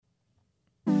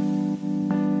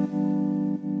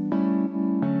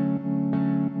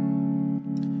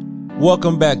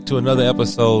Welcome back to another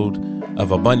episode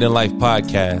of Abundant Life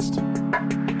Podcast.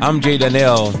 I'm Jay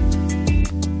Danielle,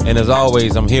 and as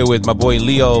always, I'm here with my boy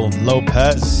Leo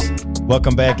Lopez.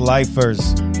 Welcome back,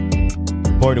 lifers.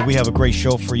 Boy, do we have a great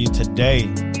show for you today.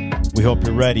 We hope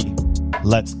you're ready.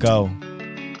 Let's go.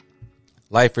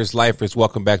 Lifers,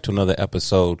 welcome back to another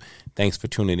episode. Thanks for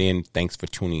tuning in.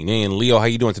 Leo, how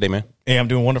you doing today, man? Hey, I'm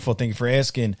doing wonderful. Thank you for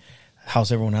asking.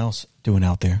 How's everyone else doing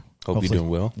out there? Hope you're doing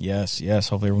well. Yes.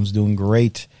 Hopefully everyone's doing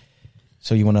great.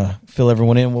 So you want to fill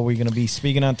everyone in what we're going to be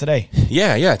speaking on today?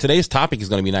 Yeah. Today's topic is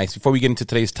going to be nice. Before we get into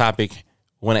today's topic, I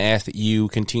want to ask that you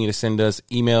continue to send us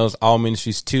emails,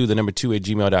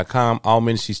 allministries2@gmail.com,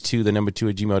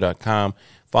 allministries2@gmail.com.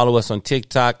 Follow us on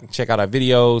TikTok. Check out our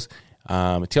videos.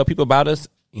 Tell people about us.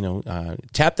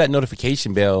 Tap that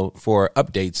notification bell for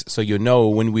updates so you'll know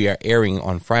when we are airing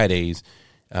on Fridays.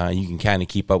 You can kind of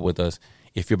keep up with us.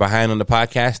 If you're behind on the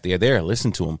podcast, they're there.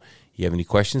 Listen to them. If you have any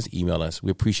questions, email us.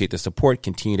 We appreciate the support.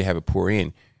 Continue to have it pour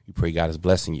in. We pray God is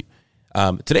blessing you.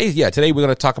 Today we're going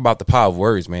to talk about the power of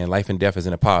words, man. Life and death is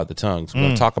in the power of the tongue. So we're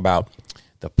going to talk about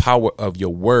the power of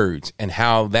your words and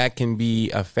how that can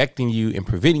be affecting you and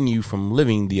preventing you from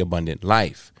living the abundant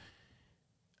life.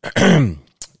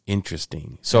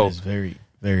 Interesting. So it's very,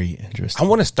 very interesting. I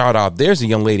want to start off. There's a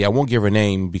young lady. I won't give her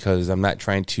name because I'm not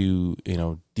trying to,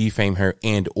 defame her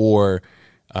and or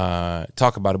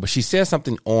talk about it. But she said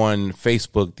something on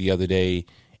Facebook the other day,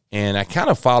 and I kind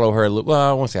of follow her.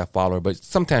 Well, I won't say I follow her, but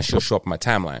sometimes she'll show up on my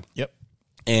timeline. Yep.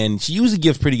 And she usually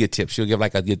gives pretty good tips. She'll give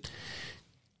like a good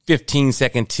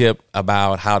 15-second tip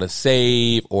about how to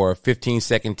save, or a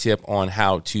 15-second tip on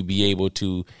how to be able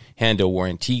to handle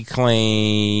warranty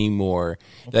claim, or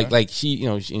like she,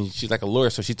 she's like a lawyer,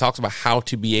 so she talks about how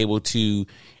to be able to,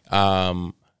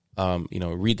 read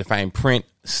the fine print,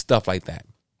 stuff like that,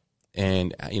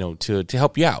 and to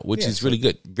help you out, which is really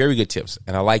good, very good tips,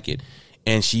 and I like it.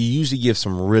 And she usually gives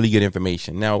some really good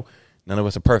information. Now, none of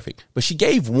us are perfect, but she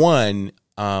gave one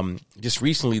just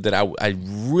recently that I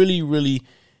really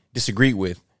disagreed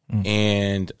with,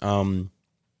 and what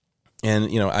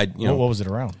was it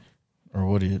around, or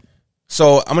what did?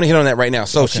 So I'm gonna hit on that right now.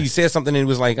 So she said something and it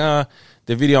was like, the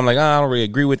video, I'm like, I don't really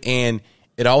agree with, and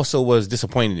it also was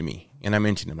disappointing to me. And I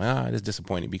mentioned him, it's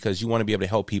disappointing because you want to be able to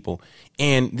help people.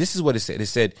 And this is what it said. It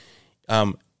said,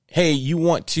 hey, you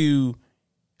want to,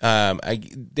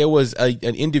 there was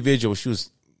an individual, she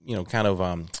was,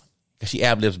 she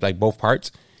ad-libs like both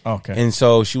parts. Okay. And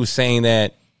so she was saying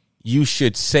that you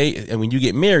should say, and when you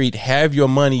get married, have your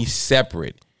money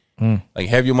separate. Like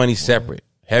have your money separate.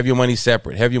 Have your money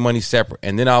separate. Have your money separate.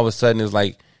 And then all of a sudden it's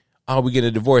like, we get a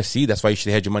divorce. See, that's why you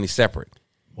should have your money separate.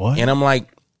 What? And I'm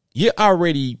like, you're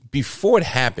already, before it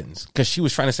happens, because she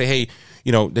was trying to say, hey,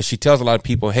 that she tells a lot of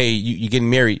people, hey, you're getting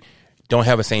married, don't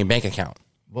have the same bank account.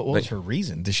 What was her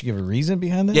reason? Did she give a reason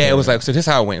behind that? Yeah, it was like, so this is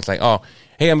how it went. It's like,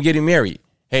 hey, I'm getting married.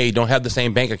 Hey, don't have the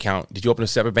same bank account. Did you open a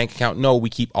separate bank account? No, we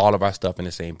keep all of our stuff in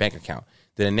the same bank account.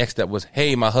 Then the next step was,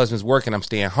 hey, my husband's working, I'm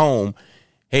staying home.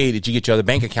 Hey, did you get your other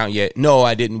bank account yet? No,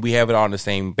 I didn't. We have it all in the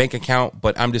same bank account,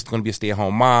 but I'm just going to be a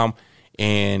stay-at-home mom,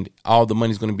 and all the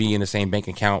money's going to be in the same bank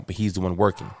account, but he's the one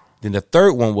working. Then the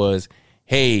third one was,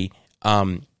 hey,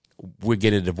 we're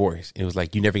getting a divorce. It was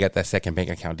like, you never got that second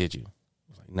bank account, did you? I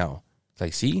was like, no. It's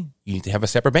like, see, you need to have a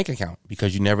separate bank account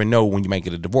because you never know when you might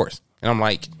get a divorce. And I'm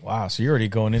like, wow, so you're already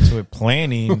going into it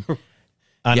planning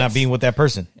on not being with that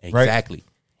person. Exactly. Right?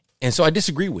 And so I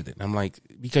disagree with it. I'm like,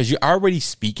 because you're already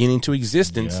speaking into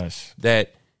existence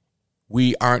that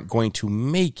we aren't going to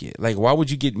make it. Like, why would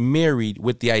you get married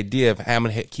with the idea of, hey, I'm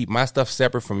going to keep my stuff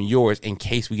separate from yours in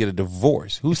case we get a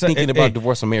divorce? Who's thinking about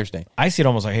divorce on marriage day? I see it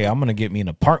almost like, hey, I'm going to get me an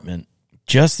apartment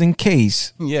just in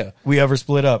case we ever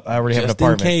split up. I already have an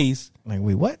apartment. Just in case. Like,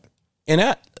 wait, what?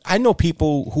 And I know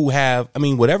people who have,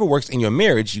 whatever works in your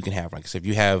marriage, you can have. Like, so if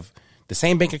you have the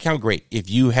same bank account, great. If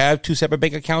you have two separate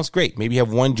bank accounts, great. Maybe you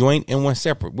have one joint and one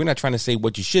separate. We're not trying to say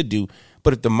what you should do,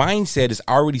 but if the mindset is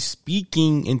already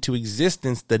speaking into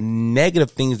existence the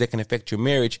negative things that can affect your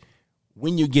marriage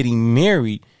when you're getting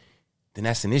married, then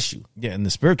that's an issue. Yeah, in the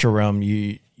spiritual realm,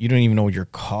 you don't even know what you're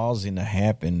causing to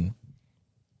happen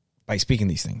by speaking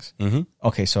these things. Mm-hmm.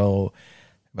 Okay, so, all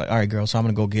right, girl, so I'm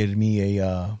going to go get me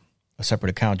a separate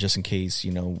account just in case,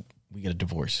 we get a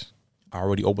divorce. I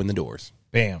already opened the doors.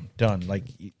 Bam, done. Like,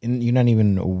 and you're not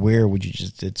even aware what you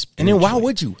just did. And then why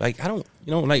would you? Like, I don't.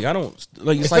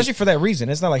 Especially for that reason.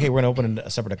 It's not like, hey, we're going to open a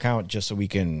separate account just so we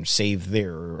can save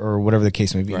there or whatever the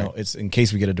case may be. Right. It's in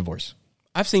case we get a divorce.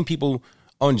 I've seen people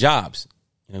on jobs.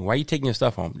 Why are you taking your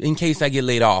stuff home? In case I get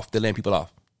laid off, they're letting people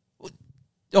off.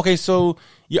 Okay, so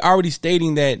you're already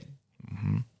stating that,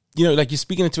 like you're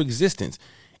speaking into existence.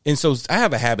 And so I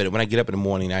have a habit of when I get up in the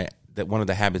morning, that one of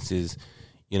the habits is,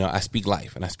 I speak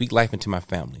life, and I speak life into my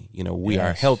family. We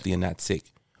are healthy and not sick.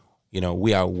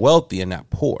 We are wealthy and not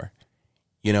poor.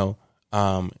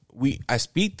 I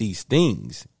speak these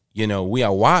things. We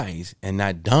are wise and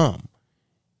not dumb.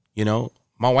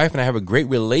 My wife and I have a great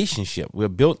relationship. We're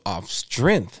built off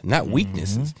strength, not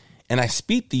weaknesses. And I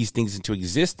speak these things into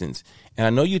existence. And I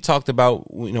know you talked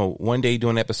about, one day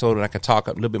doing an episode, and I can talk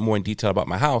a little bit more in detail about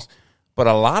my house. But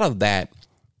a lot of that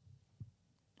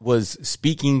was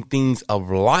speaking things of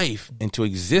life into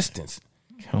existence.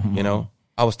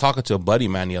 I was talking to a buddy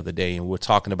of mine the other day, and we're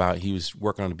talking about, he was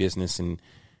working on a business, and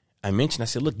I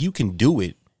said, look, you can do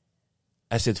it.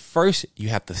 I said, first, you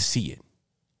have to see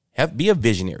it. Be a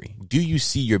visionary. Do you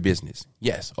see your business?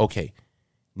 Yes. Okay.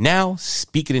 Now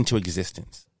speak it into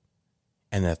existence.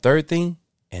 And the third thing,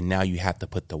 and now you have to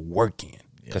put the work in,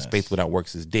 because faith without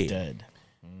works is dead.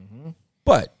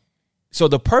 But so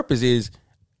the purpose is,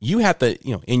 you have to,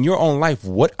 in your own life,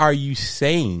 what are you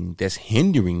saying that's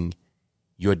hindering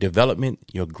your development,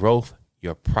 your growth,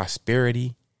 your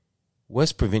prosperity?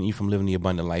 What's preventing you from living the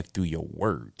abundant life through your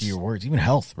words? Your words, even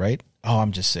health, right? Oh,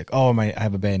 I'm just sick. Oh, I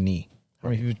have a bad knee. I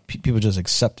mean, people just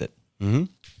accept it. Oh,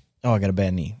 I got a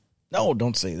bad knee. No,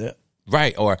 don't say that.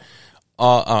 Right. Or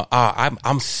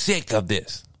I'm sick of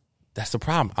this. That's the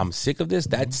problem. I'm sick of this.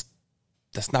 That's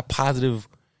not positive,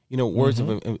 words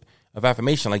of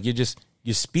affirmation. Like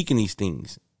you're speaking these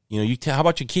things. How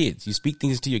about your kids? You speak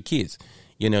things to your kids.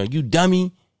 You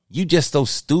dummy. You just so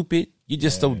stupid. You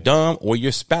just so dumb. Or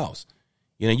your spouse.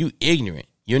 You ignorant.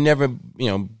 You'll never,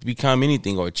 become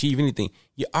anything or achieve anything.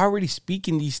 You're already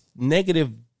speaking these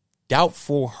negative,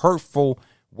 doubtful, hurtful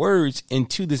words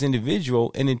into this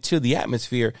individual and into the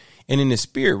atmosphere and in the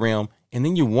spirit realm. And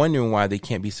then you're wondering why they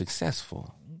can't be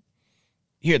successful.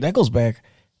 Yeah, that goes back.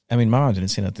 I mean, my mom didn't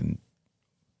say nothing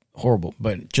horrible,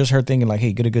 but just her thinking like,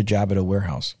 hey, get a good job at a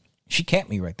warehouse. She camped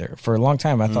me right there. For a long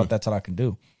time, I thought that's all I can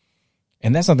do.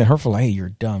 And that's nothing hurtful. Like, hey, you're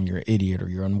dumb, you're an idiot, or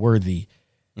you're unworthy.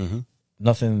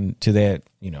 Nothing to that,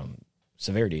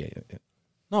 severity.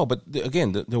 No, but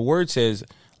again, the word says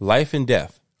life and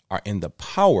death are in the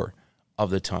power of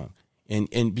the tongue.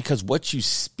 And because what you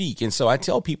speak. And so I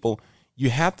tell people, you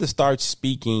have to start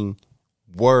speaking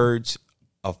words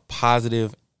of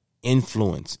positive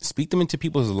influence. Speak them into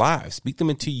people's lives. Speak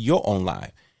them into your own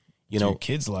life. Your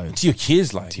kids' life. Into your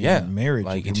kids' life. Into your marriage.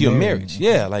 Like into your marriage.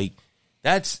 Yeah. Like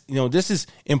that's, this is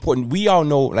important. We all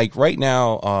know, like right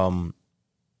now,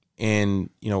 and,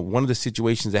 one of the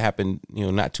situations that happened,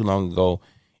 not too long ago,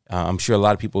 I'm sure a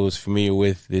lot of people was familiar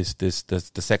with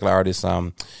the secular artist,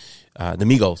 the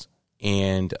Migos,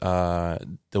 and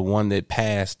the one that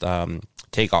passed,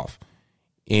 Takeoff.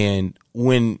 And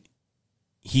when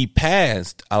he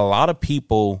passed, a lot of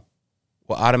people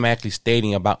were automatically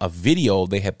stating about a video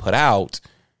they had put out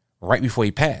right before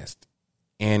he passed.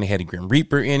 And it had a Grim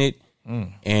Reaper in it.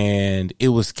 And it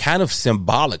was kind of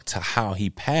symbolic to how he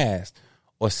passed,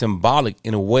 or symbolic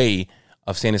in a way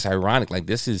of saying it's ironic. Like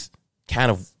this is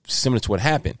kind of similar to what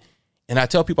happened. And I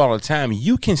tell people all the time,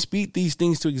 you can speak these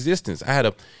things to existence. I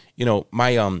had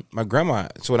my grandma.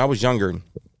 So when I was younger,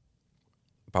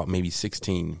 about maybe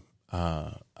 16,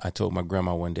 I told my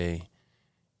grandma one day,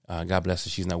 God bless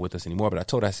her, she's not with us anymore. But I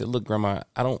told her, I said, look, grandma,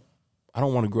 I don't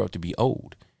want to grow up to be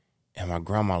old. And my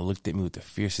grandma looked at me with the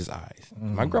fiercest eyes.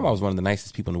 My grandma was one of the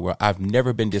nicest people in the world. I've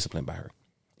never been disciplined by her.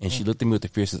 And she looked at me with the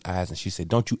fiercest eyes and she said,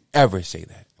 don't you ever say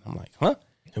that. I'm like, huh?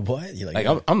 What? You're like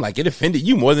I'm like, it offended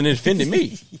you more than it offended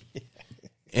me.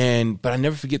 But I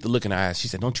never forget the look in her eyes. She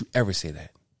said, don't you ever say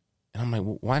that. And I'm like,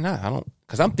 well, why not?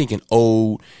 Because I'm thinking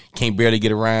old, can't barely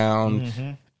get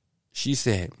around. She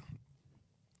said,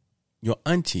 your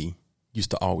auntie used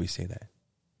to always say that.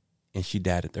 And she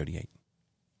died at 38.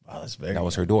 Wow, that's very That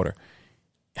was her daughter.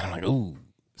 And I'm like, ooh.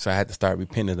 So I had to start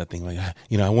repenting that thing. Like,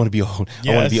 I want to be old.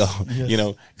 I want to be old,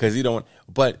 because you don't.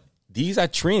 But these are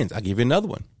trends. I'll give you another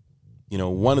one.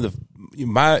 One of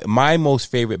my most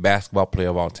favorite basketball player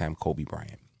of all time, Kobe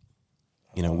Bryant.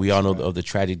 We all know of the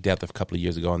tragic death of a couple of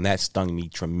years ago, and that stung me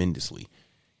tremendously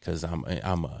because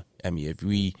if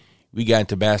we got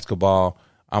into basketball,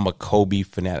 I'm a Kobe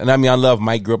fanatic. And I love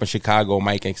Mike, grew up in Chicago,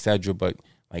 Mike, etc. But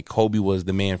like Kobe was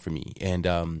the man for me. And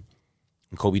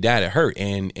Kobe died. It hurt.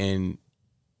 And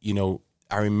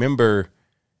I remember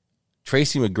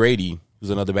Tracy McGrady, who's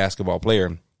another basketball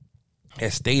player,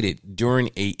 has stated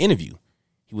during a interview,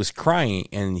 he was crying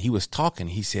and he was talking.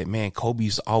 He said, man, Kobe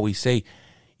used to always say,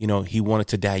 he wanted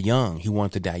to die young. He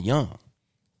wanted to die young.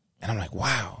 And I'm like,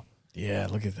 wow. Yeah,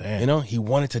 look at that. He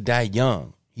wanted to die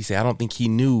young. He said, I don't think he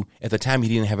knew at the time, he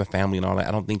didn't have a family and all that.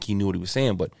 I don't think he knew what he was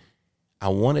saying, but I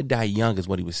want to die young is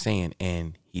what he was saying.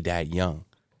 And he died young.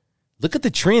 Look at the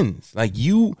trends. Like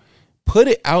Put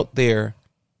it out there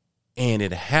and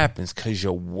it happens because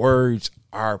your words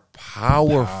are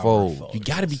powerful. You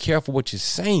got to be careful what you're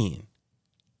saying.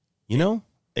 You know?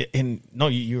 And no,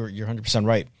 you're 100%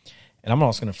 right. And I'm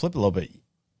also going to flip it a little bit.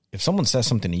 If someone says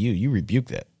something to you, you rebuke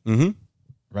that. Mm-hmm.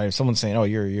 Right? If someone's saying, "Oh,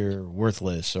 you're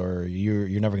worthless," or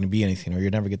 "You're never going to be anything," or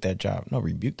 "You'll never get that job," no,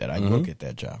 rebuke that. I will get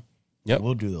that job. Yep. I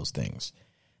will do those things.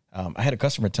 I had a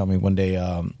customer tell me one day.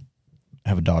 I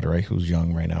have a daughter, right, who's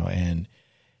young right now, and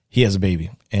he has a baby,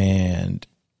 and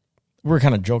we were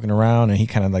kind of joking around, and he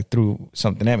kind of like threw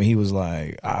something at me. He was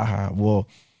like, well,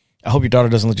 I hope your daughter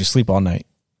doesn't let you sleep all night."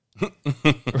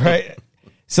 Right?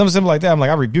 Something simple like that. I'm like,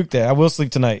 I rebuke that. I will sleep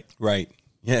tonight. Right.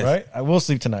 Yes. Right? I will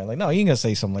sleep tonight. Like, no, you ain't gonna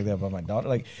say something like that about my daughter.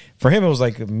 Like, for him, it was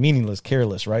like meaningless,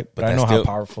 careless, right? But I know how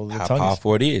powerful the tongue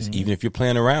it is. Mm-hmm. Even if you're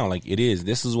playing around, like it is.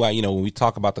 This is why, you know, when we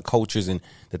talk about the cultures and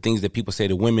the things that people say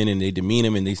to women and they demean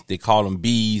them and they call them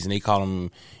bees and they call them,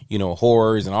 you know,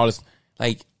 whores and all this.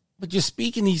 Like, but you're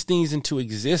speaking these things into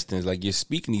existence. Like, you're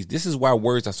speaking these. This is why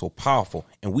words are so powerful,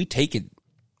 and we take it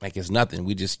like it's nothing.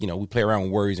 We just, you know, we play around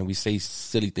with words and we say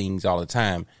silly things all the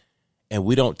time, and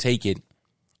we don't take it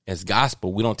as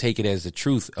gospel. We don't take it as the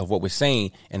truth of what we're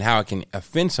saying and how it can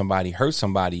offend somebody, hurt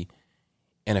somebody,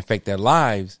 and affect their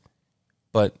lives.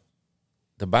 But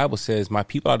the Bible says, my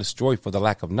people are destroyed for the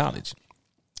lack of knowledge.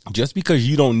 Just because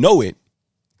you don't know it,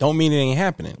 don't mean it ain't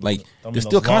happening. Like, there's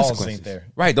still consequences. There.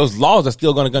 Right. Those laws are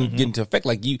still going to get into effect.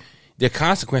 Like, there are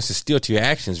consequences still to your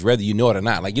actions, whether you know it or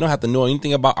not. Like, you don't have to know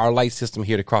anything about our light system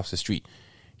here to cross the street.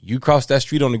 You cross that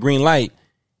street on the green light,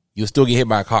 you'll still get hit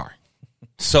by a car.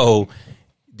 So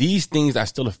these things are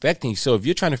still affecting you. So if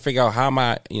you're trying to figure out how am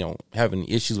I, you know, having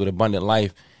issues with abundant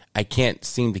life, I can't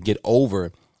seem to get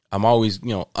over. I'm always, you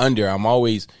know, under. I'm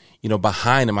always, you know,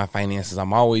 behind in my finances.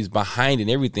 I'm always behind in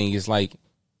everything. It's like,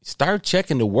 start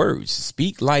checking the words.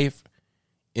 Speak life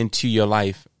into your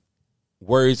life.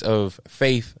 Words of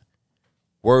faith,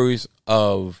 words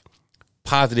of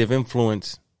positive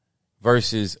influence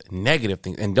versus negative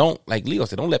things. And don't, like Leo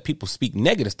said, don't let people speak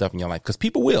negative stuff in your life, because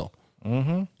people will.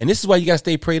 Mm-hmm. And this is why you got to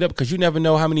stay prayed up, because you never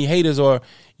know how many haters or,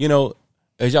 you know,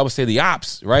 as y'all would say, the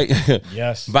ops, right?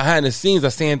 Yes. Behind the scenes are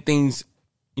saying things,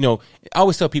 you know. I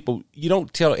always tell people, you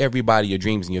don't tell everybody your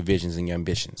dreams and your visions and your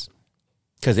ambitions,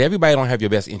 because everybody don't have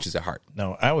your best interests at heart.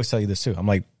 No, I always tell you this too. I'm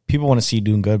like, people want to see you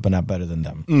doing good, but not better than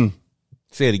them.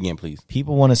 Say it again, please.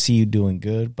 People want to see you doing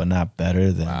good, but not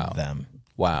better than them.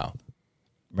 Wow.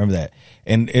 Remember that.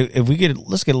 And if we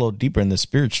let's get a little deeper in this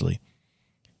spiritually.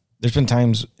 There's been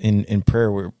times in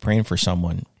prayer we're praying for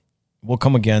someone. We'll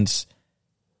come against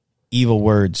evil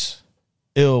words,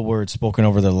 ill words spoken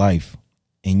over their life,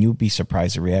 and you'll be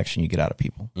surprised the reaction you get out of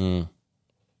people.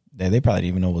 They probably didn't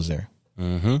even know was there.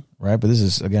 Mm-hmm. Right? But this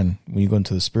is, again, when you go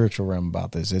into the spiritual realm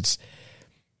about this, it's,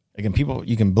 again, people,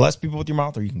 you can bless people with your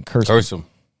mouth or you can curse them.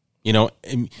 You know,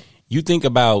 and you think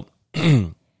about,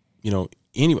 you know,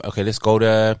 anyway, okay, let's go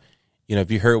to, you know, if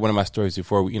you heard one of my stories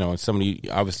before, you know, somebody,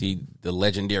 obviously the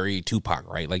legendary Tupac,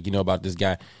 right? Like, you know about this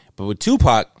guy. But with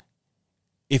Tupac,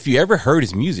 if you ever heard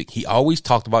his music, he always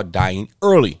talked about dying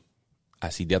early. I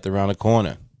see death around the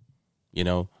corner. You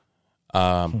know,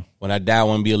 when I die, I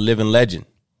want to be a living legend.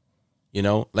 You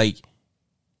know, like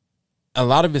a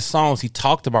lot of his songs, he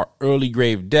talked about early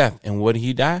grave death. And what did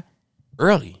he die?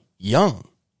 Early, young,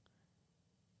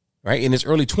 right? In his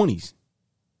early 20s.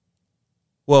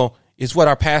 Well, it's what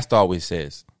our pastor always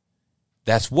says.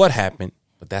 That's what happened,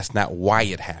 but that's not why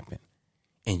it happened.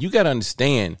 And you got to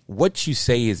understand what you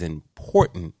say is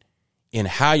important in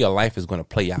how your life is going to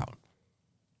play out.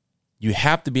 You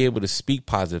have to be able to speak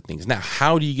positive things. Now,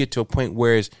 how do you get to a point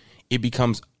where it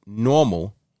becomes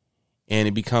normal and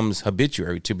it becomes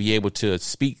habituary to be able to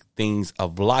speak things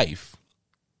of life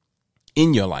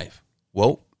in your life?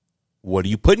 Well, what are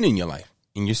you putting in your life,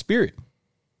 in your spirit?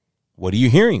 What are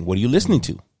you hearing? What are you listening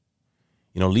to?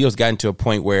 You know, Leo's gotten to a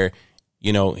point where,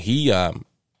 you know, he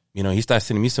started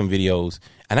sending me some videos,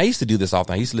 and I used to do this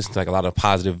often. I used to listen to like a lot of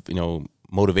positive, you know,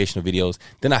 motivational videos.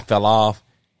 Then I fell off,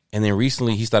 and then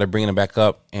recently he started bringing them back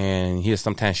up, and he'll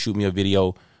sometimes shoot me a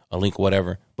video, a link, or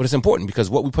whatever. But it's important because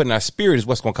what we put in our spirit is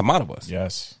what's going to come out of us.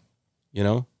 Yes. You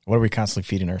know? What are we constantly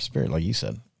feeding our spirit, like you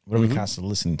said? What are we constantly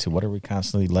listening to? What are we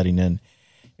constantly letting in?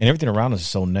 And everything around us is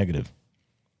so negative,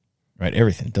 right?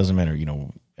 Everything. Doesn't matter, you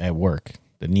know, at work,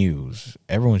 the news,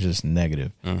 everyone's just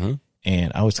negative. Mm-hmm.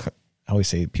 And I always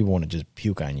say people want to just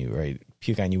puke on you, right?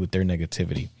 Puke on you with their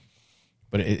negativity.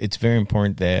 But it's very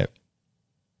important that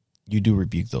you do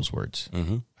rebuke those words.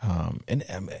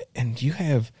 Mm-hmm. And you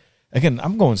have, again,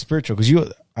 I'm going spiritual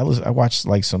because I watch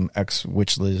like some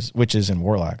witches and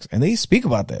warlocks, and they speak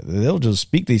about that. They'll just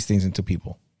speak these things into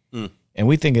people. And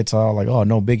we think it's all like, oh,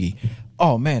 no biggie.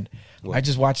 Oh man, I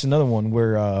just watched another one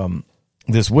where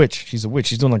this witch, she's a witch,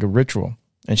 she's doing like a ritual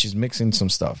and she's mixing some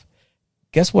stuff.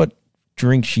 Guess what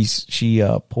drink she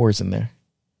pours in there?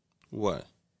 What?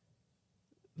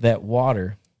 That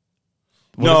water.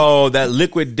 No, that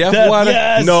liquid death water?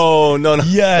 Yes. No.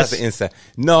 Yes. That's an inside.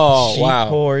 No, She wow.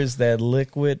 pours that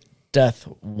liquid death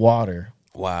water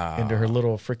Wow. into her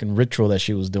little freaking ritual that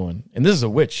she was doing. And this is a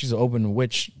witch. She's an open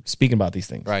witch speaking about these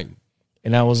things. Right.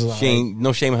 And I was like, She ain't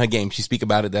no shame in her game. She speak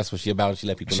about it. That's what she about. She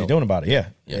let people she's know. doing about it, yeah.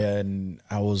 Yeah. And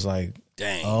I was like,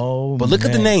 Dang. oh, But look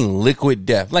at the man. name, Liquid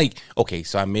Death. Like, okay,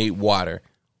 so I made water.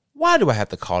 Why do I have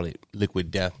to call it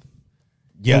Liquid Death?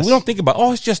 Yes. We don't think about,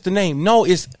 it's just the name. No,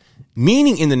 it's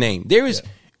meaning in the name. There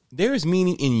is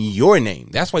meaning in your name.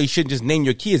 That's why you shouldn't just name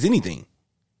your kids anything.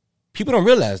 People don't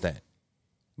realize that.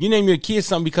 You name your kids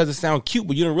something because it sounds cute,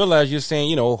 but you don't realize you're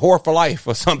saying, whore for life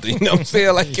or something. You know what I'm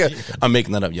saying? Like, I'm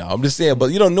making that up, y'all. I'm just saying,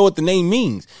 but you don't know what the name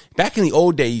means. Back in the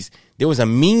old days, there was a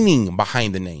meaning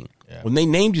behind the name. Yeah. When they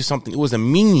named you something, it was a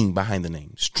meaning behind the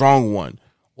name. Strong One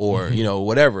or,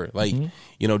 whatever. Like,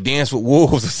 Dance with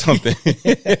Wolves or something.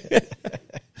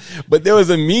 But there was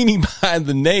a meaning behind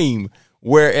the name.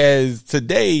 Whereas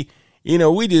today,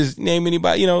 we just name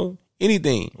anybody,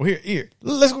 anything. Well, here.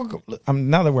 Let's go.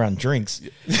 Now that we're on drinks,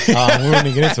 we're going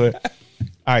to get into it.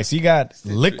 All right, so you got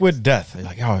Liquid Death.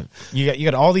 Like, oh, you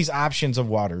got all these options of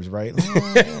waters, right?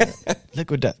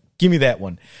 Liquid Death. Give me that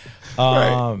one.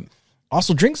 Right.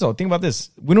 Also, drinks though. Think about this.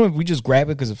 We just grab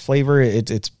it because of flavor.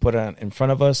 It's put on in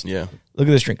front of us. Yeah. Look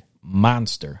at this drink,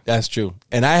 Monster. That's true.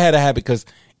 And I had a habit because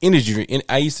energy drink.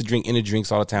 I used to drink energy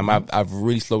drinks all the time. I've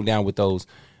really slowed down with those.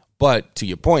 But to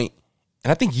your point,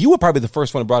 and I think you were probably the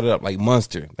first one that brought it up, like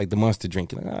Monster, like the Monster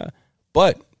drink.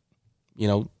 But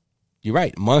you're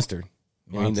right, Monster.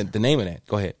 I mean, the name of that.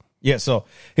 Go ahead. Yeah. So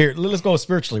here, let's go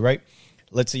spiritually, right?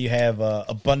 Let's say you have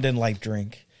abundant life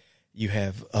drink, you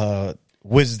have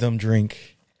wisdom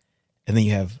drink, and then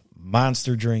you have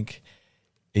Monster drink,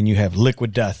 and you have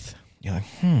Liquid Death. You're like,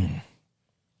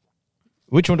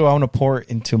 which one do I want to pour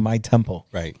into my temple?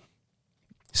 Right.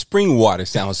 Spring water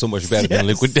sounds so much better than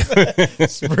Liquid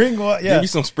Death. Spring water, yeah. Give me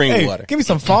some spring water. Give me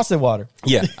some faucet water.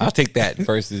 Yeah, I'll take that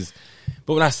versus.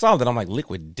 But when I saw that, I'm like,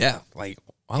 Liquid Death. Like,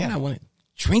 why would I want to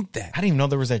drink that? I didn't even know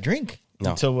there was that drink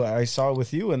No. until I saw it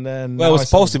with you, and then Well, it was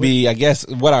supposed to be. I guess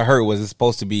what I heard was it's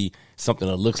supposed to be something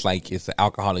that looks like it's an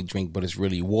alcoholic drink, but it's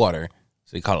really water.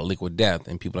 So they call it Liquid Death,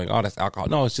 and people are like, oh, that's alcohol.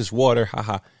 No, it's just water.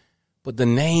 Haha. But the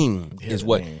name is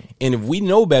what. name. And if we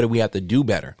know better, we have to do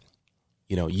better.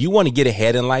 You want to get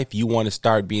ahead in life. You want to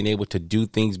start being able to do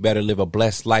things better, live a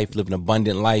blessed life, live an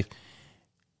abundant life.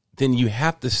 Then you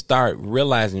have to start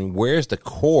realizing where's the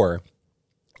core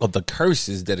of the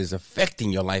curses that is affecting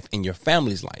your life and your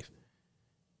family's life.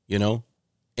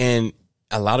 And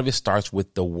a lot of it starts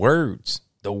with the words.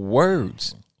 The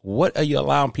words. What are you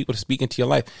allowing people to speak into your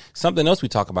life? Something else we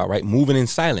talk about, right? Moving in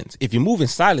silence. If you move in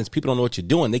silence, people don't know what you're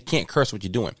doing. They can't curse what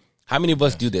you're doing. How many of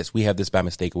us do this? We have this by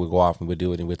mistake. We'll go off and we'll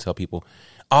do it and we'll tell people,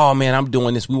 oh man, I'm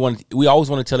doing this. We always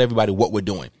want to tell everybody what we're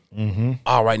doing. Mm-hmm.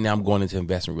 All right, now I'm going into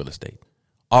investment real estate.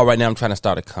 All right, now I'm trying to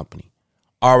start a company.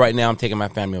 All right, now I'm taking my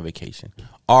family on vacation.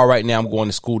 All right, now I'm going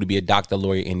to school to be a doctor,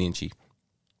 lawyer, Indian chief.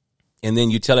 And then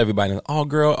you tell everybody, oh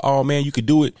girl, oh man, you could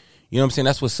do it. You know what I'm saying?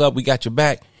 That's what's up. We got your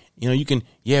back. You can,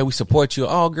 yeah, we support you.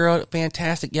 Oh girl,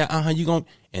 fantastic. Yeah, you going.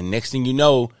 And next thing you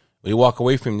know, when you walk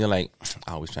away from them, they're like,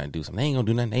 I always trying to do something. They ain't gonna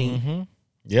do nothing. They ain't. Mm-hmm.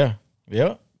 Yeah.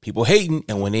 Yeah. People hating,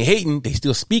 and when they hating, they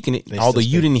still speaking it. Although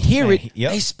you didn't hear it,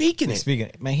 Yep. they speaking it.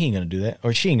 Speaking, man, he ain't gonna do that,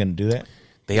 or she ain't gonna do that.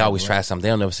 They always try something.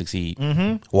 They'll never succeed.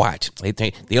 Mm-hmm. Watch. They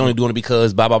think they only doing it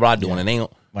because blah blah blah doing it. They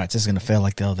don't. Well, it's just gonna fail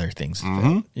like the other things.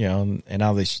 Mm-hmm. And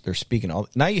now they're speaking all.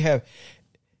 Now you have,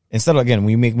 instead of, again,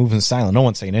 when you make moves silent, no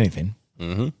one's saying anything.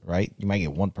 Mm-hmm. Right? You might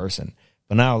get one person,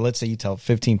 but now let's say you tell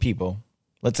 15 people.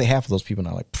 Let's say half of those people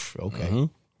are like, okay, Mm-hmm.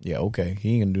 yeah, okay,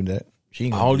 he ain't gonna do that. She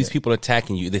ain't gonna All do these that. people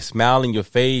attacking you. They smile in your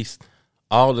face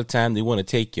all the time. They want to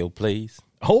take your place.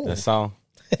 Oh, That song.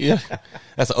 Yeah,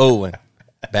 that's an old one.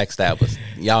 Backstabbers.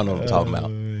 Y'all know what I'm talking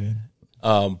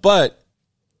about. But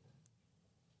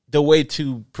the way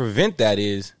to prevent that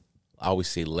is, I always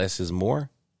say less is more.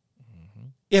 Mm-hmm.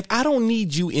 If I don't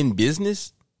need you in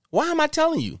business, why am I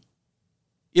telling you?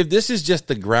 If this is just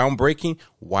the groundbreaking,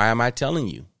 why am I telling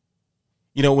you?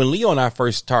 When Leo and I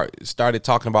first started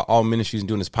talking about all ministries and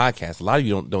doing this podcast, a lot of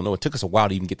you don't know. It took us a while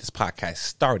to even get this podcast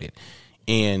started.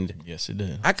 And yes, it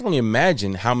did. I can only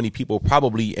imagine how many people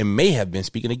probably and may have been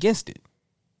speaking against it.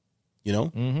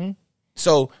 Mm-hmm.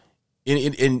 So in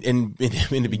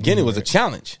the beginning, it was a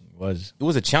challenge. It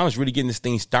was a challenge really getting this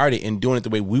thing started and doing it the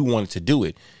way we wanted to do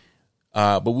it.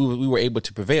 But we were able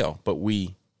to prevail. But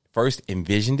we first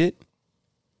envisioned it.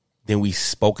 Then we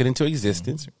spoke it into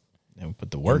existence. And we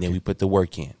put the work And then we put the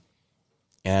work in.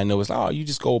 And I know it's like, oh, you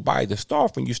just go buy the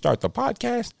stuff when you start the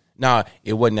podcast. No,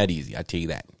 it wasn't that easy. I tell you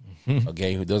that.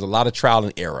 Okay. There's a lot of trial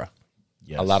and error.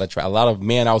 Yes. A lot of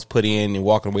man I was put in and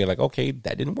walking away like, okay,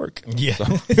 that didn't work. Yeah.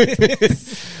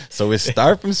 So it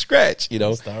start from scratch, you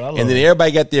know. And then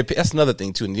everybody got their, that's another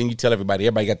thing too. And then you tell everybody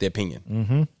got their opinion.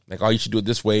 Mm-hmm. Like, oh, you should do it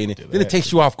this way. And then it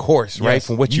takes you off course, right?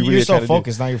 From what you really so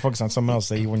focused. Now you're focused on something else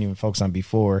that you weren't even focused on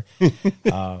before.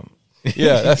 Yeah,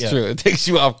 that's true. It takes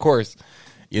you off course,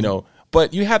 you know.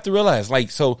 But you have to realize,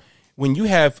 like, so when you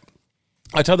have,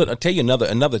 I'll tell you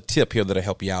another tip here that'll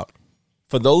help you out.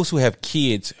 For those who have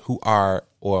kids who are,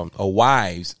 or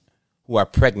wives who are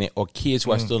pregnant, or kids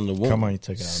who are still in the womb. Come on, you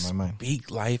took it out of my mind.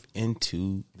 Speak life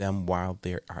into them while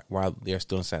they're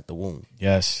still inside the womb.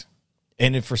 Yes.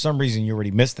 And if for some reason you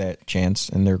already missed that chance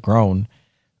and they're grown,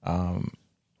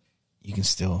 you can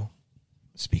still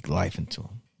speak life into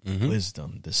them. Mm-hmm.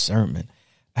 Wisdom, discernment.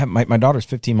 My daughter's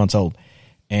 15 months old,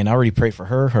 and I already prayed for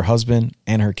her husband,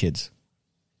 and her kids.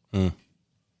 Think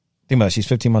about it. She's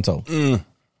 15 months old.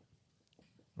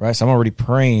 Right? So I'm already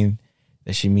praying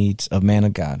that she meets a man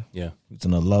of God. Yeah. Who's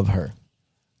going to love her.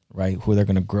 Right? Who they're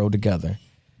going to grow together.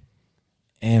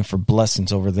 And for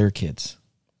blessings over their kids.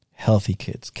 Healthy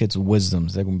kids. Kids with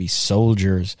wisdoms. They're going to be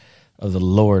soldiers of the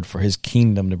Lord for his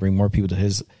kingdom, to bring more people to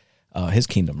his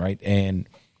kingdom, right? And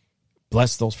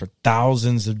bless those for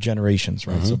thousands of generations,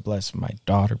 right? Mm-hmm. So bless my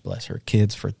daughter, bless her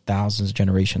kids for thousands of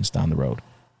generations down the road.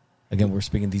 Again, we're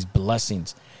speaking these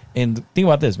blessings. And think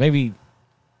about this, maybe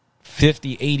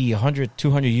 50, 80, 100,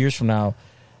 200 years from now,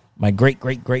 my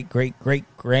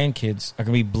great-great-great-great-great-grandkids are going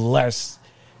to be blessed,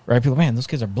 right? People, man, those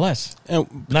kids are blessed.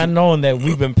 And not knowing that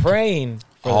we've been praying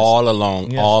all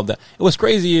along, all that. What's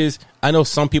crazy is, I know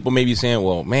some people may be saying,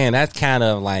 well, man, that's kind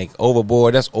of like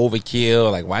overboard. That's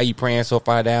overkill. Like, why are you praying so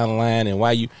far down the line? And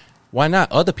why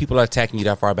not? Other people are attacking you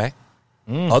that far back.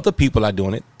 Other people are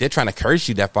doing it. They're trying to curse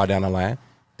you that far down the line.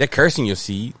 They're cursing your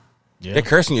seed. Yeah. They're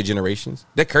cursing your generations.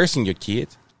 They're cursing your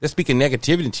kids. They're speaking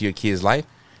negativity into your kid's life.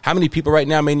 How many people right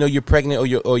now may know you're pregnant,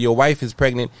 or your wife is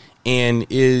pregnant and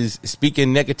is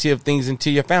speaking negative things into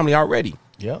your family already?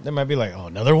 Yeah, they might be like, oh,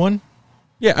 another one?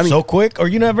 Yeah, I mean, so quick, or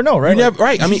you never know, right?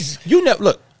 Right. I mean, you never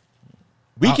look.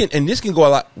 We can, and this can go a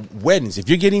lot. Weddings. If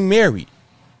you're getting married,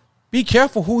 be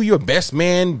careful who your best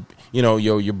man, you know,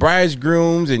 your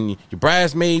bridegrooms and your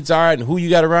bridesmaids are, and who you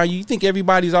got around you. You think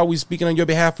everybody's always speaking on your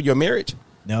behalf for your marriage?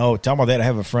 No, tell me about that. I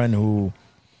have a friend who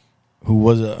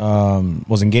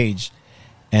was engaged,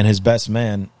 and his best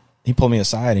man, he pulled me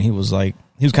aside, and he was like,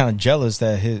 he was kind of jealous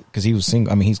that because he was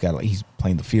single. I mean, he's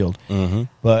playing the field,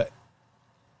 but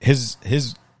his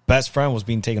best friend was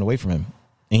being taken away from him,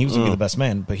 and he was going to be the best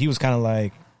man, but he was kind of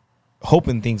like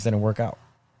hoping things didn't work out.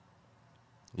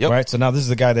 Yep. Right. So now this is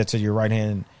the guy that's at your right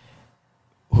hand,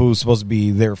 who's supposed to be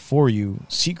there for you,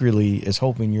 secretly is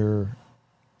hoping your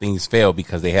things fail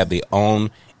because they have their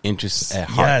own interests at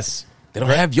heart. Yes. They don't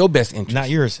have your best interest. Not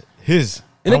yours. His.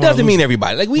 And it doesn't mean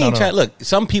everybody. Like, we ain't trying. Look,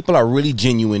 some people are really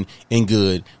genuine and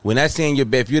good. We're not saying your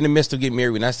best. If you're in the midst of getting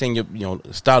married, we're not saying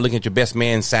start looking at your best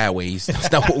man sideways.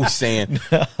 That's not what we're saying.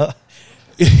 But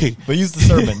use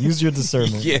discernment. Use your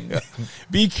discernment. Yeah.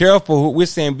 Be careful. We're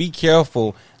saying be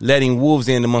careful letting wolves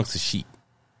in amongst the sheep.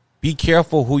 Be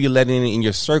careful who you're letting in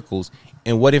your circles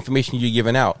and what information you're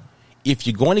giving out. If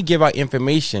you're going to give out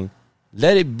information,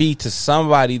 let it be to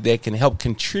somebody that can help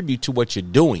contribute to what you're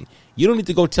doing. You don't need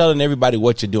to go telling everybody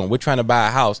what you're doing. We're trying to buy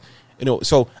a house.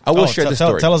 So I will share the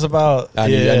story. Tell us about. I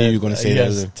knew you were going to say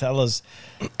that. Tell us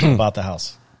about the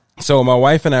house. So my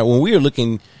wife and I, when we were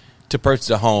looking to purchase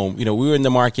a home, we were in the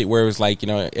market where it was like,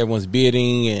 everyone's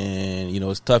bidding and,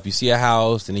 it's tough. You see a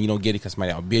house and then you don't get it because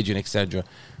somebody outbid you and etc.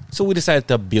 So we decided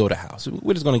to build a house.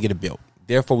 We're just going to get it built.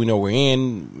 Therefore, we know we're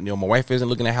in. My wife isn't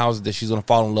looking at houses that she's going to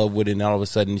fall in love with, and all of a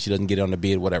sudden she doesn't get it on the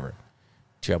bid, whatever.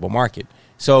 Terrible market.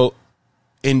 So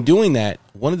in doing that,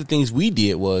 one of the things we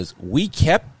did was we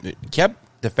kept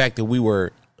the fact that we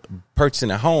were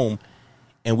purchasing a home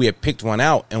and we had picked one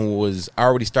out and was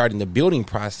already starting the building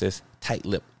process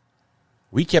tight-lipped.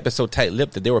 We kept it so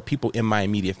tight-lipped that there were people in my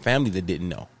immediate family that didn't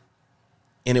know.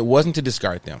 And it wasn't to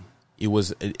discard them.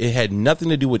 It had nothing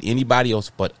to do with anybody else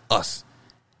but us.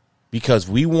 Because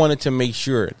we wanted to make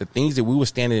sure the things that we were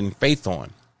standing in faith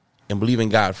on and believing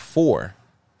God for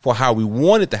how we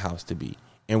wanted the house to be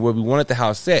and where we wanted the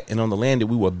house set and on the land that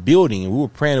we were building, and we were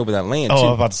praying over that land. Oh, too.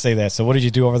 I was about to say that. So what did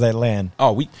you do over that land?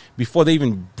 Oh, before they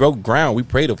even broke ground, we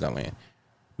prayed over that land.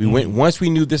 We went, once we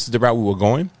knew this is the route we were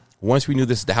going, once we knew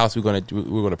this is the house we were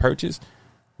going to purchase,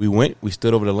 we went, we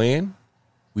stood over the land,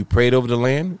 we prayed over the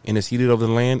land, interceded over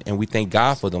the land, and we thank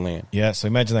God for the land. Yeah, so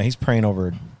imagine that he's praying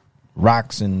over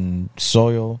rocks and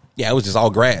soil. Yeah, it was just all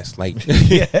grass. Like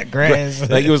Yeah, grass.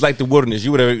 like it was like the wilderness.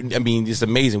 You would have. I mean, it's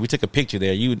amazing. We took a picture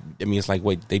there. It's like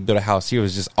wait, they built a house here. It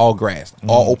was just all grass,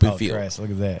 all open field. Grass.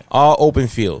 Look at that. All open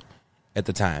field at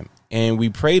the time. And we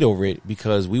prayed over it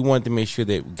because we wanted to make sure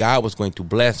that God was going to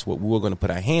bless what we were going to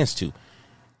put our hands to.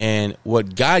 And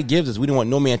what God gives us, we didn't want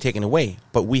no man taken away,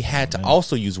 but we had to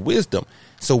also use wisdom.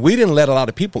 So we didn't let a lot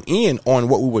of people in on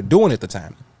what we were doing at the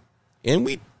time. And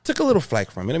we took a little flack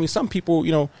from it. I mean, some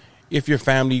people, if your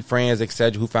family, friends,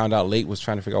 etc., who found out late was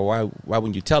trying to figure out why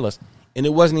wouldn't you tell us? And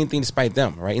it wasn't anything to spite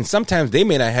them, right? And sometimes they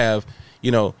may not have,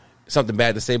 something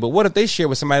bad to say, but what if they share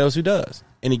with somebody else who does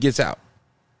and it gets out?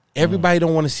 Everybody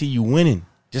don't want to see you winning,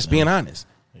 just being honest.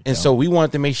 And so we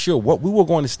wanted to make sure what we were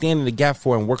going to stand in the gap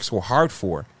for and work so hard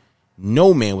for,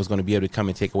 no man was going to be able to come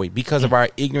and take away because of our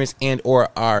ignorance and or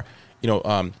our,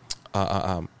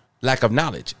 lack of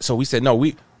knowledge. So we said, no,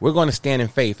 we're going to stand in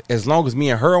faith. As long as me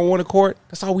and her are on one accord,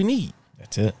 that's all we need.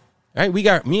 That's it. Right? We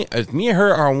got me and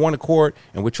her are on one accord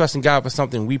and we're trusting God for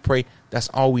something. We pray. That's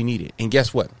all we needed. And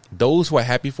guess what? Those who are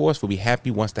happy for us will be happy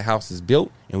once the house is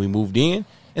built and we moved in.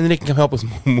 And then they can come help us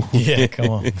move. Yeah, come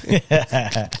on.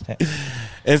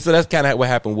 And so that's kind of what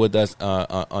happened with us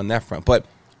on that front. But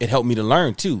it helped me to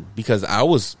learn too, because I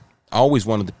was always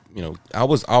one of the,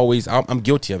 I'm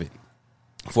guilty of it.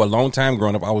 For a long time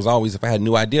growing up, I was always, if I had a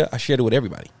new idea, I shared it with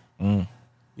everybody. I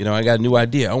got a new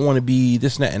idea. I want to be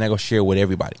this and that, and I go share it with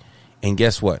everybody. And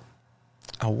guess what?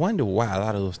 I wonder why a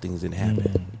lot of those things didn't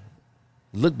happen.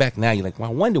 Look back now, you're like, well,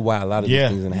 I wonder why a lot of those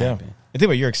things didn't happen. I think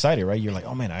about you're excited, right? You're like,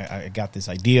 oh man, I got this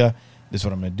idea. This is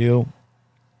what I'm going to do.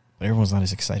 But everyone's not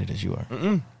as excited as you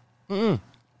are.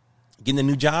 Getting a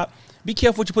new job. Be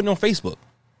careful what you're putting on Facebook.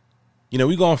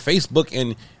 We go on Facebook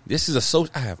and this is a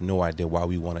social. I have no idea why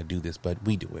we want to do this, but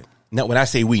we do it. Now, when I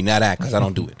say we, not I, because I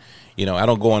don't do it. I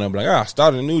don't go on and be like, I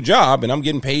started a new job and I'm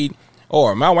getting paid.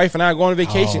 Or my wife and I are going on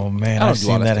vacation. Oh man, I've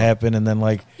seen that happen. And then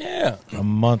a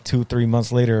month, 2-3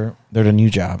 months later, they're at a new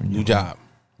job. New job.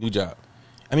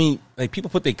 I mean, like people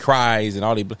put their cries and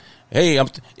all they. Hey,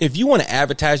 if you want to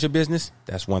advertise your business,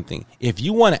 that's one thing. If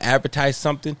you want to advertise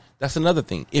something, that's another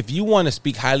thing. If you want to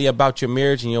speak highly about your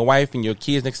marriage and your wife and your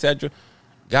kids, etc.,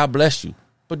 God bless you.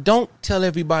 But don't tell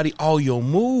everybody all your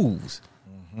moves.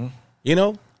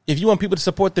 If you want people to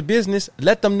support the business,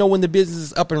 let them know when the business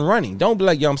is up and running. Don't be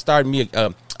like, yo, I'm starting me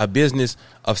a business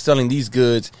of selling these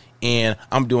goods and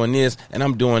I'm doing this and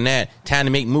I'm doing that. Time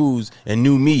to make moves and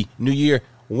new me, new year.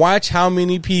 Watch how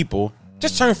many people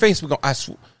just turn Facebook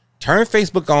on. Turn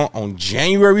Facebook on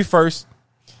January 1st.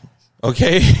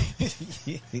 Okay.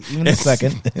 Even the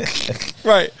second.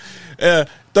 Right.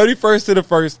 31st to the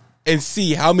 1st and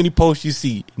see how many posts you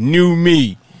see. New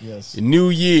me. Yes. New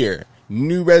year.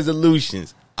 New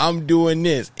resolutions. I'm doing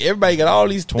this. Everybody got all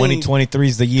these 2023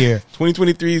 is the year.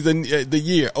 2023 is the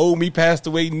year. Old me passed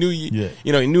away. New year.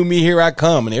 New me, here I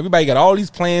come. And everybody got all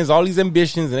these plans, all these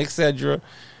ambitions, and etc.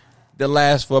 that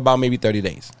last for about maybe 30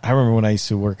 days. I remember when I used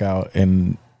to work out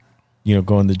and,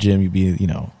 go in the gym, you'd be,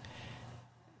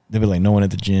 they'd be like, no one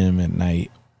at the gym at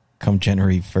night. Come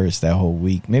January 1st, that whole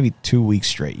week, maybe 2 weeks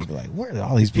straight, you'd be like, where did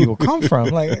all these people come from?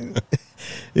 Like,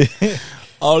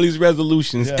 all these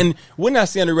resolutions. Yeah. And we're not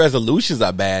saying the resolutions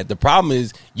are bad. The problem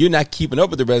is you're not keeping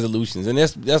up with the resolutions. And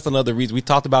that's another reason. We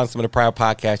talked about in some of the prior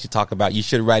podcasts, you talk about you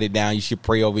should write it down, you should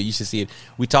pray over it, you should see it.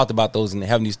 We talked about those and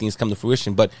having these things come to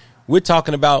fruition. But we're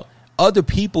talking about other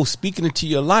people speaking into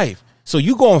your life. So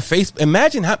you go on Facebook.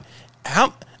 Imagine how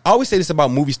I always say this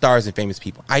about movie stars and famous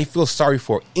people. I don't feel sorry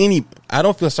for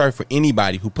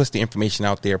anybody who puts the information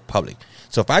out there public.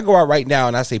 So if I go out right now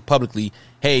and I say publicly,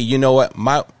 hey, you know what? I'm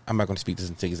not going to speak this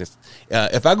into existence.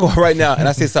 If I go out right now and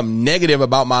I say something negative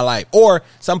about my life or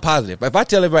something positive, if I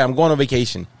tell everybody I'm going on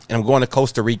vacation and I'm going to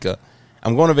Costa Rica,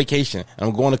 I'm going on vacation and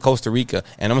I'm going to Costa Rica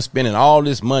and I'm spending all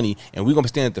this money and we're going to be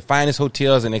staying at the finest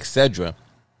hotels and etc.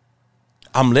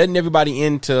 I'm letting everybody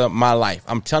into my life.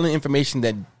 I'm telling information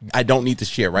that I don't need to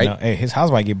share, right? No, hey, his house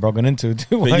might get broken into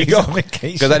too. There you go.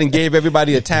 Because I didn't give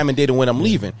everybody a time and date of when I'm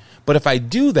leaving. But if I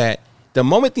do that, the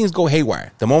moment things go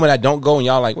haywire, the moment I don't go and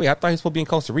y'all like, wait, I thought he was supposed to be in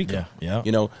Costa Rica. Yeah.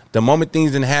 The moment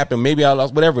things didn't happen, maybe I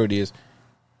lost whatever it is.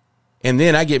 And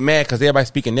then I get mad because everybody's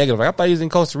speaking negative. Like, I thought he was in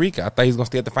Costa Rica. I thought he was going to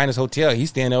stay at the finest hotel.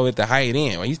 He's staying over at the Hyatt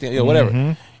Inn. Or he's staying, whatever.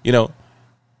 Mm-hmm.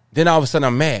 Then all of a sudden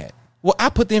I'm mad. Well, I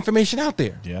put the information out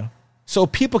there. Yeah. So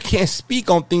people can't speak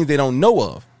on things they don't know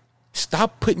of.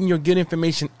 Stop putting your good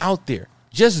information out there.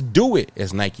 Just do it,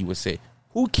 as Nike would say.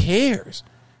 Who cares?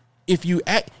 If you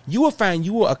act, you will find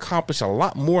you will accomplish a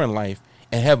lot more in life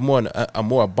and have a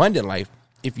more abundant life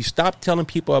if you stop telling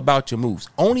people about your moves.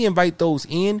 Only invite those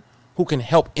in who can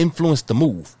help influence the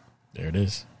move. There it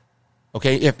is.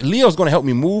 Okay, if Leo's going to help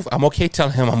me move, I'm okay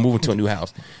telling him I'm moving to a new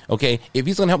house. Okay, if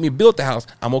he's going to help me build the house,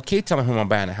 I'm okay telling him I'm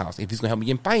buying a house. If he's going to help me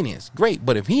get finance, great.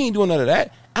 But if he ain't doing none of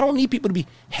that, I don't need people to be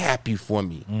happy for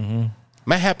me. Mm-hmm.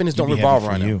 My happiness don't revolve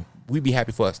around them. We be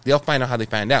happy for us. They'll find out how they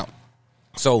find out.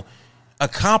 So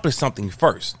accomplish something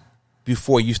first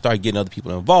before you start getting other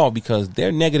people involved, because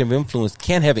their negative influence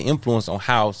can have an influence on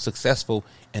how successful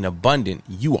and abundant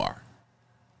you are.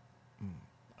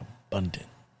 Abundant.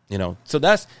 You know, so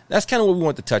that's kind of what we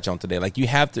want to touch on today. Like, you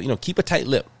have to, keep a tight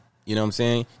lip. You know what I'm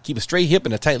saying? Keep a straight hip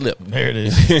and a tight lip. There it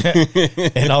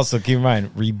is. And also keep in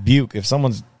mind, rebuke. If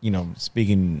someone's,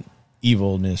 speaking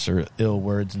evilness or ill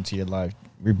words into your life,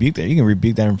 rebuke that. You can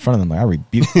rebuke that in front of them. Like, I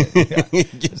rebuke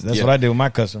that. That's what I do with my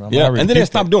customer. And then they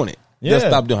stop doing it. Yeah. They'll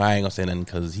stop doing it. I ain't going to say nothing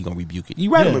because he's going to rebuke it.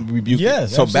 You right, him rebuke it.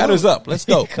 So absolutely. Batter's up. Let's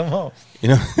go. Come on.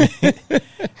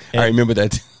 I remember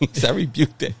that. I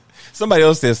rebuked it. Somebody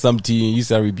else said something to you and you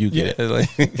said I rebuke it. Like,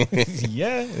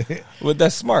 yeah. But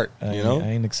that's smart, I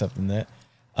ain't accepting that.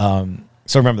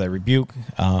 So remember that. Rebuke,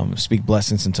 speak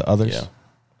blessings into others.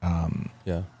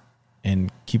 Yeah.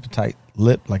 And keep a tight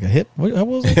lip like a hip. What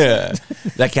was it? Yeah.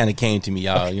 That kind of came to me,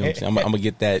 y'all. You know what I'm saying? I'm going to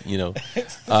get that,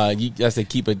 I said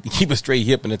keep a straight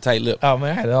hip and a tight lip. Oh,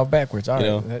 man, I had it all backwards.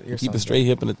 All right. Keep a straight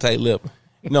hip and a tight lip.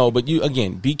 No, but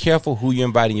be careful who you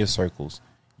invite in your circles.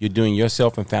 You're doing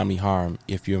yourself and family harm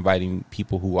if you're inviting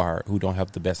people who don't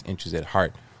have the best interests at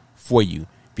heart for you.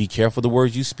 Be careful the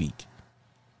words you speak.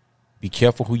 Be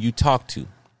careful who you talk to.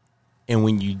 And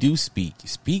when you do speak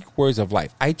words of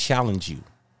life. I challenge you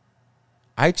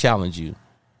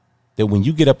that when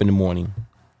you get up in the morning,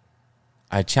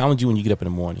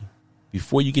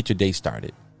 before you get your day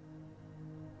started,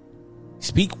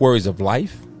 speak words of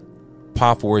life,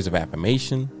 powerful words of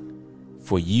affirmation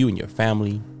for you and your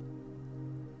family.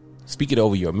 Speak it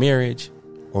over your marriage,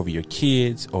 over your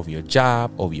kids, over your job,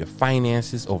 over your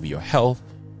finances, over your health.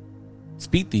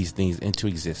 Speak these things into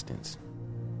existence.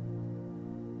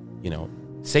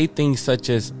 Say things such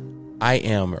as, I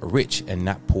am rich and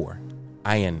not poor.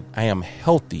 I am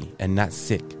healthy and not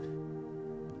sick.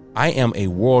 I am a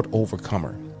world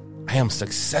overcomer. I am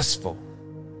successful.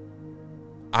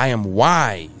 I am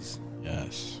wise.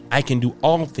 Yes. I can do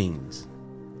all things.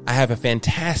 I have a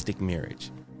fantastic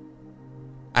marriage.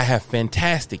 I have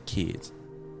fantastic kids.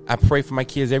 I pray for my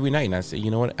kids every night. And I say, you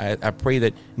know what? I pray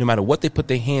that no matter what they put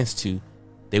their hands to,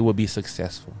 they will be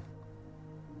successful.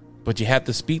 But you have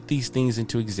to speak these things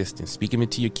into existence. Speak them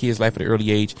into your kids' life at an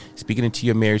early age. Speak it into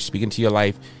your marriage. Speak it into your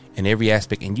life in every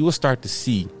aspect. And you will start to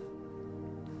see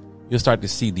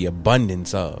the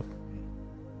abundance of.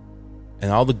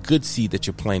 And all the good seed that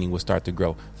you're planting will start to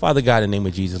grow. Father God, in the name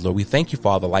of Jesus, Lord, we thank you for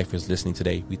all the lifers listening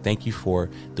today. We thank you for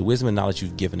the wisdom and knowledge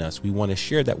you've given us. We want to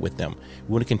share that with them.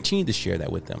 We want to continue to share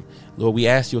that with them. Lord, we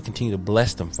ask you to continue to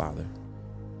bless them, Father.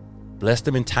 Bless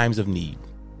them in times of need.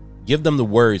 Give them the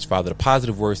words, Father, the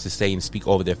positive words to say and speak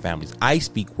over their families. I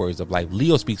speak words of life.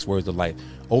 Leo speaks words of life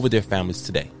over their families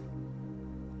today.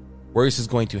 Words is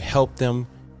going to help them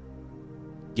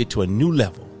get to a new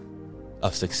level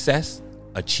of success,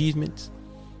 achievements,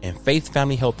 and faith,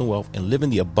 family, health, and wealth, and living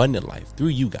the abundant life through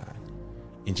you, God.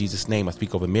 In Jesus' name, I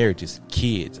speak over marriages,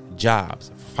 kids,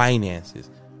 jobs, finances,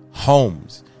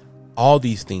 homes, all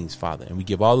these things, Father. And we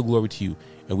give all the glory to you,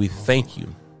 and we thank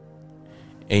you.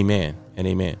 Amen and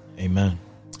amen. Amen.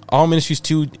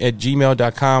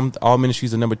 allministries2@gmail.com.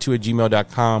 Allministries, the number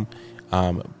 2@gmail.com.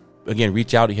 Again,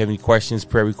 reach out if you have any questions,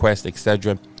 prayer requests,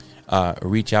 etc.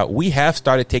 Reach out. We have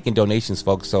started taking donations,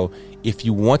 folks. So if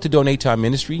you want to donate to our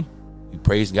ministry, we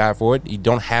praise God for it. You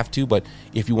don't have to, but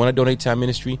if you want to donate to our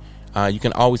ministry, you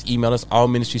can always email us,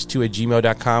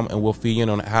 allministries2@gmail.com, and we'll fill you in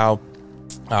on how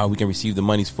we can receive the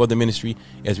monies for the ministry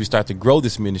as we start to grow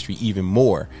this ministry even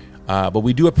more. But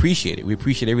we do appreciate it. We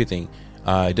appreciate everything.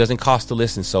 It doesn't cost to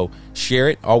listen, so share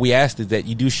it. All we ask is that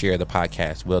you do share the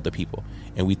podcast with other people.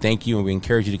 And we thank you, and we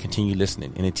encourage you to continue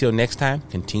listening. And until next time,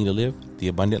 continue to live the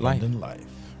abundant life.